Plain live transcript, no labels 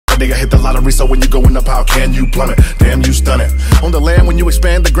nigga hit the lottery, so when you going up, how can you plummet? Damn, you stun it. On the land, when you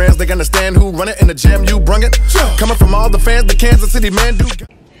expand the grands, they understand who run it. In the jam, you brung it. Coming from all the fans, the Kansas City man do.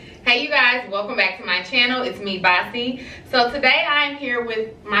 Hey you guys, welcome back to my channel. It's me, Bossy. So today I am here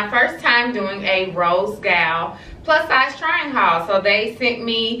with my first time doing a Rosegal plus size trying haul. So they sent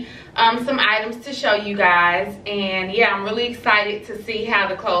me some items to show you guys, and yeah, I'm really excited to see how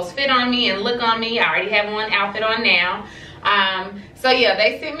the clothes fit on me and look on me. I already have one outfit on now. So yeah,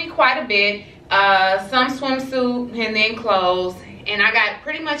 they sent me quite a bit, some swimsuit and then clothes, and I got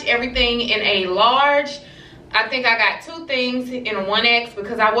pretty much everything in a large. I think I got two things in a 1X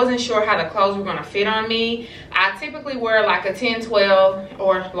because I wasn't sure how the clothes were gonna fit on me. I typically wear like a 10, 12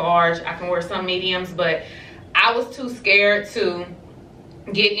 or large. I can wear some mediums, but I was too scared to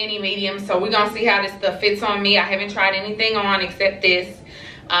get any mediums. So we're gonna see how this stuff fits on me. I haven't tried anything on except this.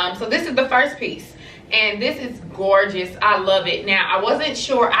 So this is the first piece, and this is gorgeous. I love it. Now, I wasn't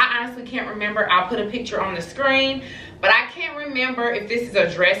sure. I honestly can't remember. I'll put a picture on the screen, but I can't remember if this is a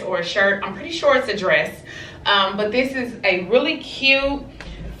dress or a shirt. I'm pretty sure it's a dress. But this is a really cute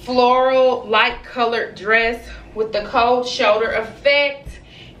floral light colored dress with the cold shoulder effect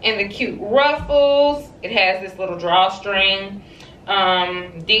and the cute ruffles. It has this little drawstring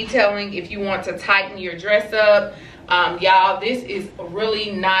detailing if you want to tighten your dress up. Y'all, this is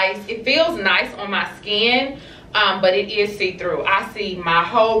really nice. It feels nice on my skin, but it is see-through. I see my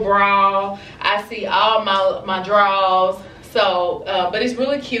whole bra. I see all my drawers. So, but it's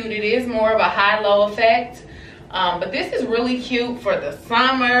really cute. It is more of a high-low effect. But this is really cute for the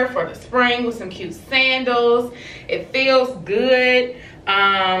summer, for the spring, with some cute sandals. It feels good.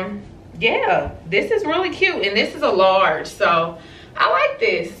 Yeah, this is really cute, and this is a large, so I like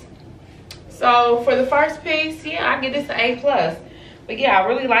this. So for the first piece, yeah, I give this an A+. But yeah, I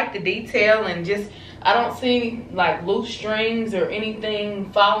really like the detail, and just I don't see like loose strings or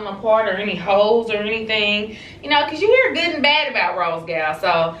anything falling apart or any holes or anything, you know, because you hear good and bad about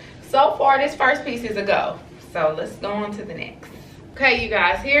Rosegal. So far this first piece is a go. So let's go on to the next. Okay, you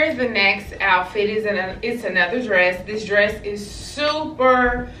guys, here's the next outfit. It's another dress. This dress is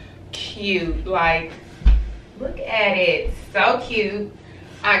super cute. Like, look at it. So cute.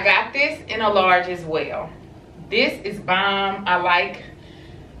 I got this in a large as well. This is bomb. I like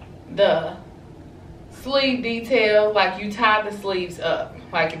the sleeve detail. Like, you tie the sleeves up.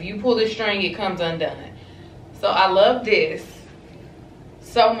 Like, if you pull the string, it comes undone. So I love this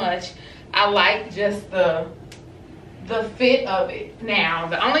so much. I like just the fit of it. Now,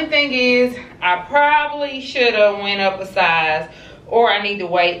 the only thing is I probably should have went up a size, or I need to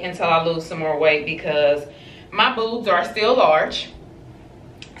wait until I lose some more weight because my boobs are still large.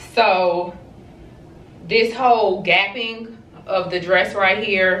 So this whole gapping of the dress right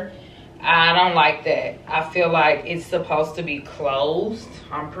here, I don't like that. I feel like it's supposed to be closed,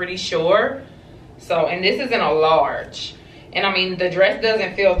 I'm pretty sure. So, and this isn't a large. And I mean, the dress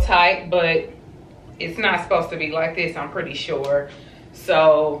doesn't feel tight, but it's not supposed to be like this, I'm pretty sure.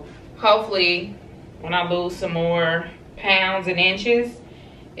 So hopefully when I lose some more pounds and inches,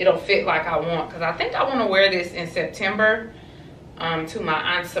 it'll fit like I want. Because I think I want to wear this in September to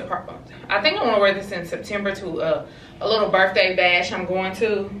my aunt's. I think I want to wear this in September to a little birthday bash I'm going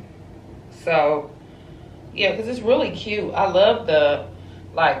to. So yeah, because it's really cute. I love the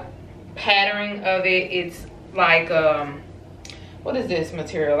like patterning of it. It's like what is this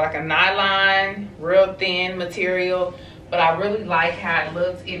material? Like a nylon, real thin material, but I really like how it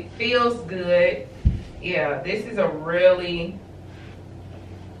looks. It feels good. Yeah, this is a really,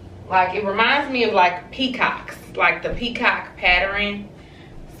 like, it reminds me of like peacocks, like the peacock pattern.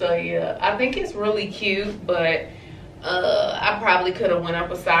 So yeah, I think it's really cute, but I probably could have went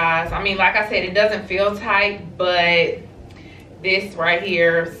up a size. I mean, like I said, it doesn't feel tight, but this right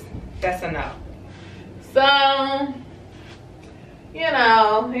here, that's enough. So, you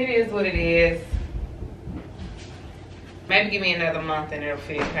know, it is what it is. Maybe give me another month and it'll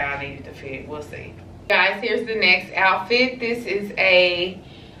fit how I need it to fit. We'll see. Guys, here's the next outfit. This is a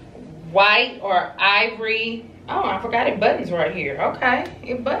white or ivory. Oh, I forgot it buttons right here. Okay,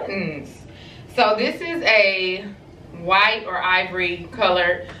 it buttons. So this is a white or ivory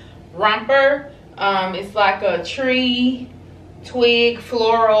colored romper. It's like a tree, twig,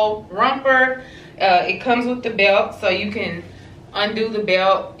 floral romper. It comes with the belt, so you can undo the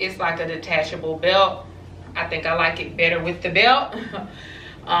belt. It's like a detachable belt. I think I like it better with the belt.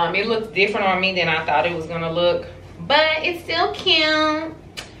 It looks different on me than I thought it was gonna look, but it's still cute.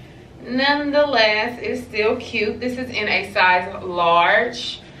 Nonetheless, it's still cute. This is in a size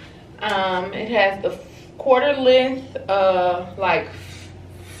large. It has the quarter length like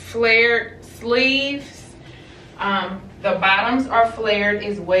flared sleeves. The bottoms are flared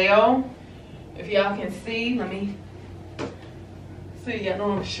as well. If y'all can see, let me see. I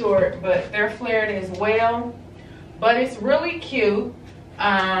know I'm short, but they're flared as well. But it's really cute.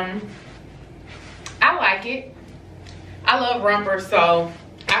 I like it. I love Romper, so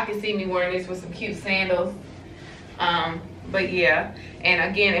I can see me wearing this with some cute sandals. But yeah,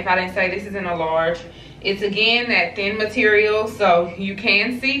 and again, if I didn't say, this is in a large. It's again that thin material, so you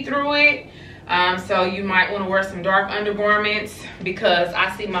can see through it. So you might want to wear some dark undergarments, because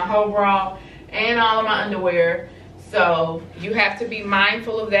I see my whole bra and all of my underwear. So you have to be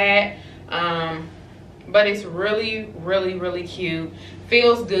mindful of that. But it's really, really, really cute.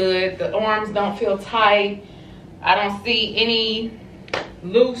 Feels good. The arms don't feel tight. I don't see any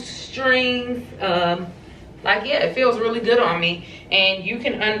loose strings. Like, yeah, it feels really good on me. And you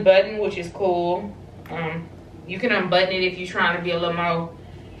can unbutton, which is cool. You can unbutton it if you're trying to be a little more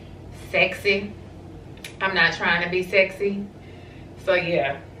sexy. I'm not trying to be sexy. So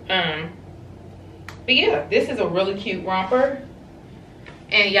yeah. But yeah, this is a really cute romper.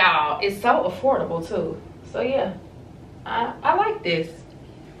 And y'all, it's so affordable too. So yeah, I like this.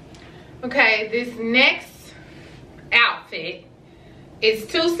 Okay, this next outfit is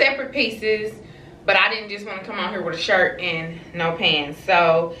 2 separate pieces, but I didn't just want to come on here with a shirt and no pants.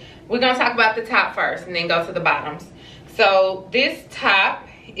 So we're gonna talk about the top first and then go to the bottoms. So this top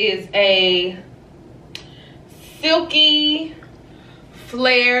is a silky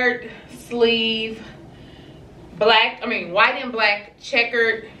flared sleeve, white and black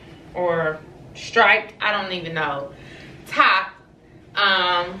checkered or striped, I don't even know, top.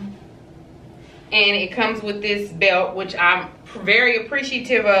 And it comes with this belt, which I'm very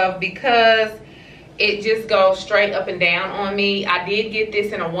appreciative of, because it just goes straight up and down on me. I did get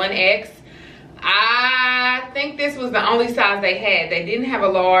this in a 1X. I think this was the only size they had. They didn't have a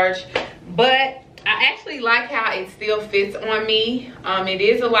large, but I actually like how it still fits on me. It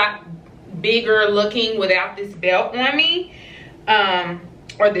is a lot bigger looking without this belt on me,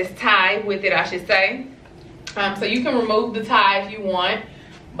 or this tie with it, I should say. So you can remove the tie if you want,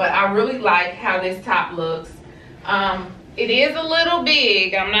 but I really like how this top looks. It is a little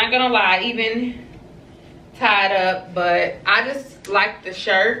big, I'm not gonna lie, even tied up, but I just like the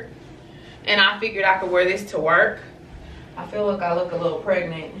shirt, and I figured I could wear this to work. I feel like I look a little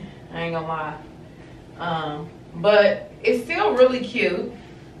pregnant, I ain't gonna lie. But it's still really cute.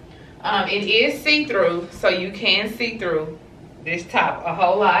 It is see-through, so you can see through this top a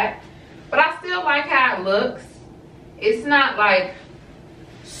whole lot, but I still like how it looks. It's not like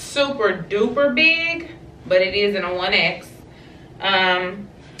super duper big, but it is in a 1X.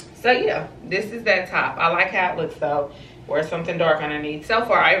 So yeah, this is that top. I like how it looks though. Wear something dark underneath. So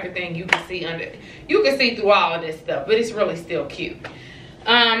far, everything you can see you can see through all of this stuff, but it's really still cute.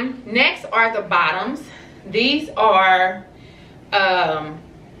 Next are the bottoms. These are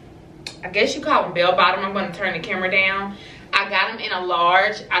I guess you call them bell bottom. I'm going to turn the camera down. I got them in a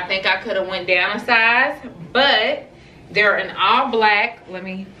large. I think I could have went down a size, but they're in all black. Let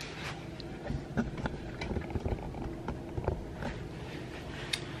me.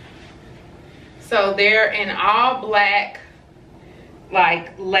 So they're in all black,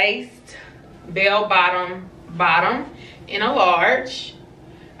 like laced bell bottom in a large.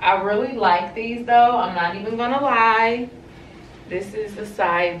 I really like these though. I'm not even gonna lie. This is the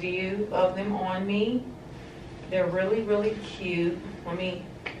side view of them on me. They're really, really cute. Let me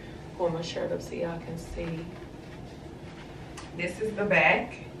pull my shirt up so y'all can see. This is the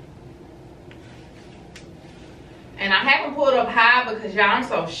back. And I haven't pulled up high because y'all, I'm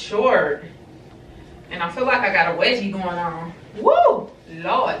so short. And I feel like I got a wedgie going on. Woo!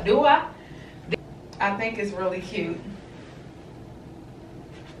 Lord, do I? I think it's really cute.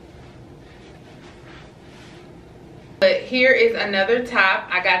 But here is another top.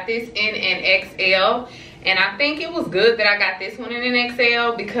 I got this in an XL. And I think it was good that I got this one in an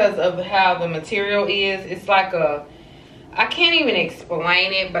XL because of how the material is. It's like a, I can't even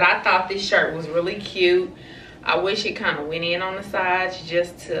explain it, but I thought this shirt was really cute. I wish it kind of went in on the sides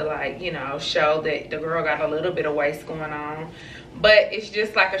just to, like, you know, show that the girl got a little bit of waist going on. But it's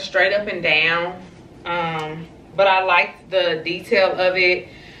just like a straight up and down. But I like the detail of it.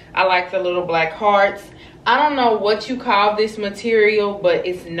 I like the little black hearts. I don't know what you call this material, but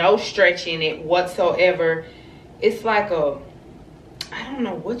it's no stretch in it whatsoever. It's like a, I don't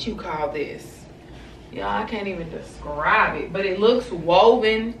know what you call this. Y'all, I can't even describe it, but it looks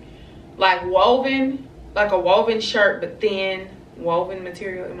woven, like a woven shirt, but thin woven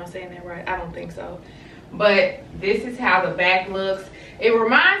material. Am I saying that right? I don't think so. But this is how the back looks. It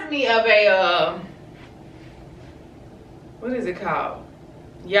reminds me of a, what is it called?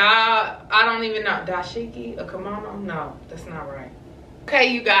 Y'all, I don't even know. Dashiki, a kimono? No, that's not right. Okay,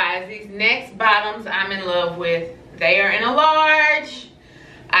 you guys, these next bottoms I'm in love with. They are in a large.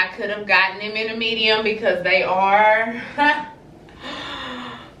 I could have gotten them in a medium because they are,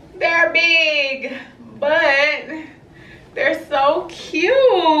 they're big, but they're so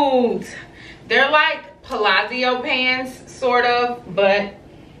cute. They're like Palazzo pants, sort of, but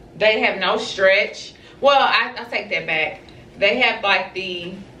they have no stretch. Well, I take that back. They have like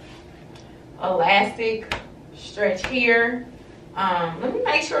the elastic stretch here. Let me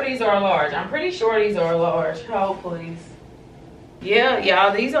make sure these are large. I'm pretty sure these are large. Hold, please. Yeah,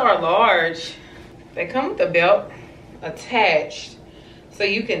 y'all, these are large. They come with a belt attached so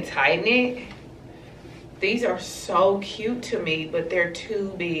you can tighten it. These are so cute to me, but they're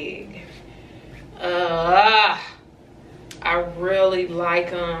too big. I really like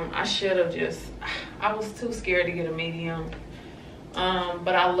them. I should have I was too scared to get a medium.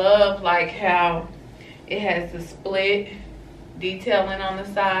 But I love like how it has the split detailing on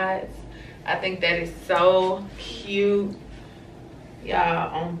the sides. I think that is so cute.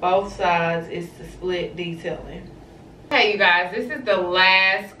 Y'all, on both sides it's the split detailing. Okay, you guys, this is the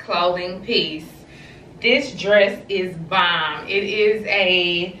last clothing piece. This dress is bomb. It is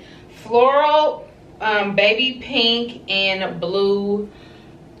a floral baby pink and blue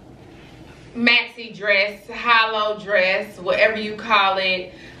maxi dress, hollow dress, whatever you call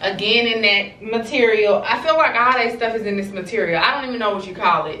it. Again, in that material. I feel like all that stuff is in this material. I don't even know what you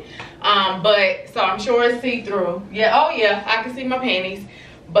call it. But so I'm sure it's see-through. Yeah, oh yeah, I can see my panties.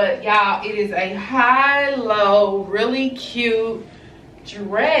 But y'all, it is a high-low, really cute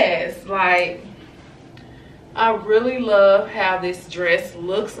dress. Like, I really love how this dress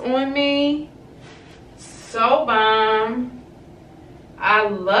looks on me. So bomb. I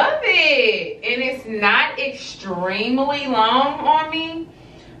love it. And it's not extremely long on me.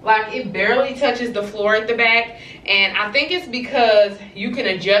 Like, it barely touches the floor at the back. And I think it's because you can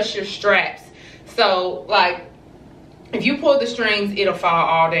adjust your straps. So, like, if you pull the strings, it'll fall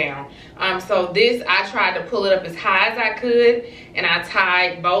all down. So this, I tried to pull it up as high as I could. And I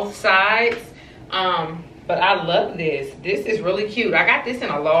tied both sides. But I love this. This is really cute. I got this in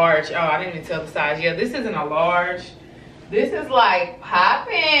a large. Oh, I didn't even tell the size. Yeah, this is in a large. This is like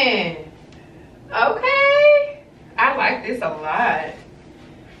popping. Okay. I like this a lot.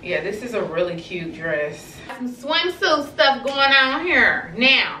 Yeah, this is a really cute dress. Some swimsuit stuff going on here.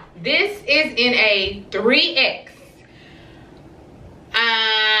 Now, this is in a 3X.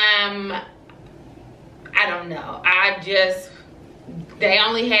 I don't know. They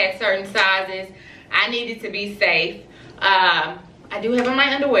only had certain sizes. I needed to be safe. I do have on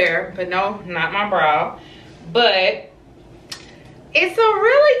my underwear, but no, not my bra. But it's a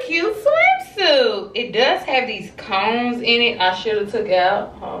really cute swimsuit. It does have these cones in it. I should have took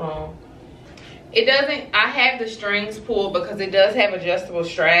out. Hold on. It doesn't. I have the strings pulled because it does have adjustable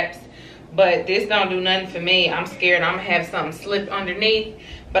straps. But this don't do nothing for me. I'm scared I'm gonna have something slip underneath.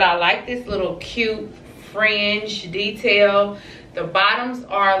 But I like this little cute fringe detail. The bottoms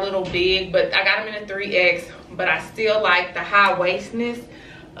are a little big, but I got them in a 3X. But I still like the high waistness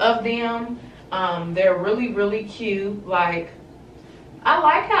of them. They're really, really cute. Like, I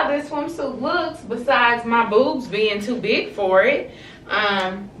like how this swimsuit looks besides my boobs being too big for it.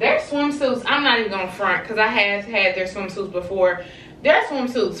 Their swimsuits, I'm not even gonna front because I have had their swimsuits before. Their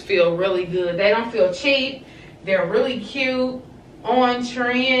swimsuits feel really good. They don't feel cheap. They're really cute, on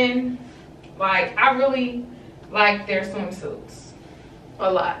trend. Like, I really like their swimsuits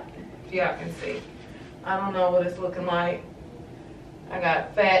a lot, if y'all can see. I don't know what it's looking like. I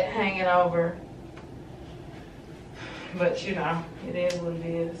got fat hanging over. But you know, it is what it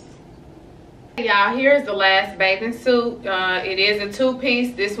is. Y'all, here's the last bathing suit. It is a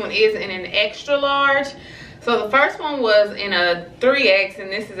two-piece. This one is in an extra large. So the first one was in a 3X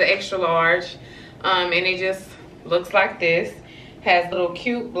and this is an extra large. And it just looks like this. Has a little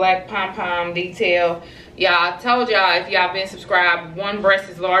cute black pom-pom detail. Y'all, I told y'all if y'all been subscribed, one breast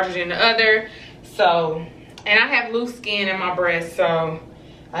is larger than the other. So, and I have loose skin in my breast, so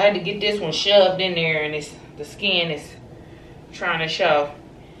I had to get this one shoved in there and the skin is trying to show.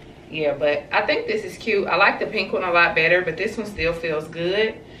 Yeah, but I think this is cute. I like the pink one a lot better, but this one still feels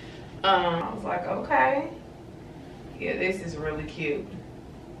good. I was like, okay. Yeah, this is really cute.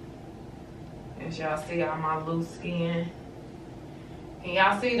 As y'all see all my loose skin. Can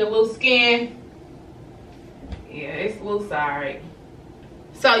y'all see the loose skin? Yeah, it's loose, alright.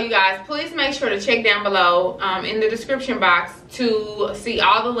 So you guys, please make sure to check down below in the description box to see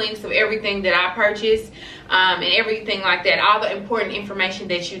all the links of everything that I purchased and everything like that, all the important information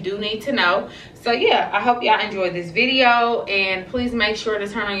that you do need to know. So yeah, I hope y'all enjoyed this video, and please make sure to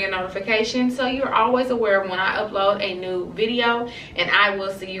turn on your notifications so you're always aware when I upload a new video, and I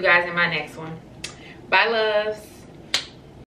will see you guys in my next one. Bye, loves.